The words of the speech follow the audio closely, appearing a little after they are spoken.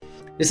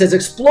It says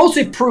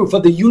explosive proof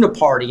of the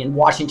Uniparty in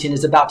Washington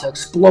is about to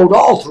explode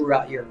all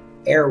throughout your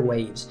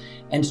airwaves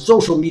and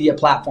social media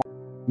platforms.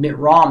 Mitt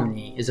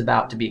Romney is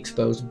about to be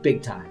exposed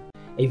big time.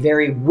 A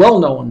very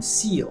well-known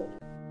SEAL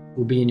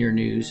will be in your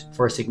news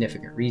for a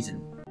significant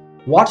reason.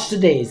 Watch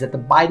today that the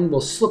Biden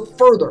will slip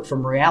further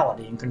from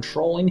reality, and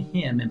controlling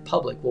him in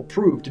public will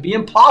prove to be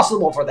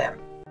impossible for them.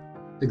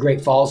 The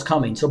great fall is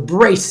coming, so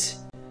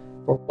brace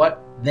for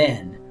what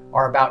then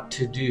are about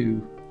to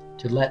do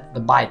to let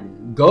the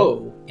Biden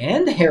go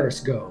and Harris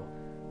go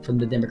from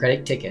the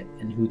Democratic ticket,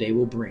 and who they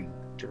will bring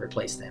to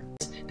replace them.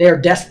 They are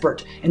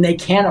desperate, and they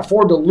can't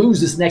afford to lose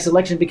this next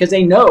election because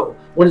they know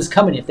what is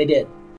coming if they did.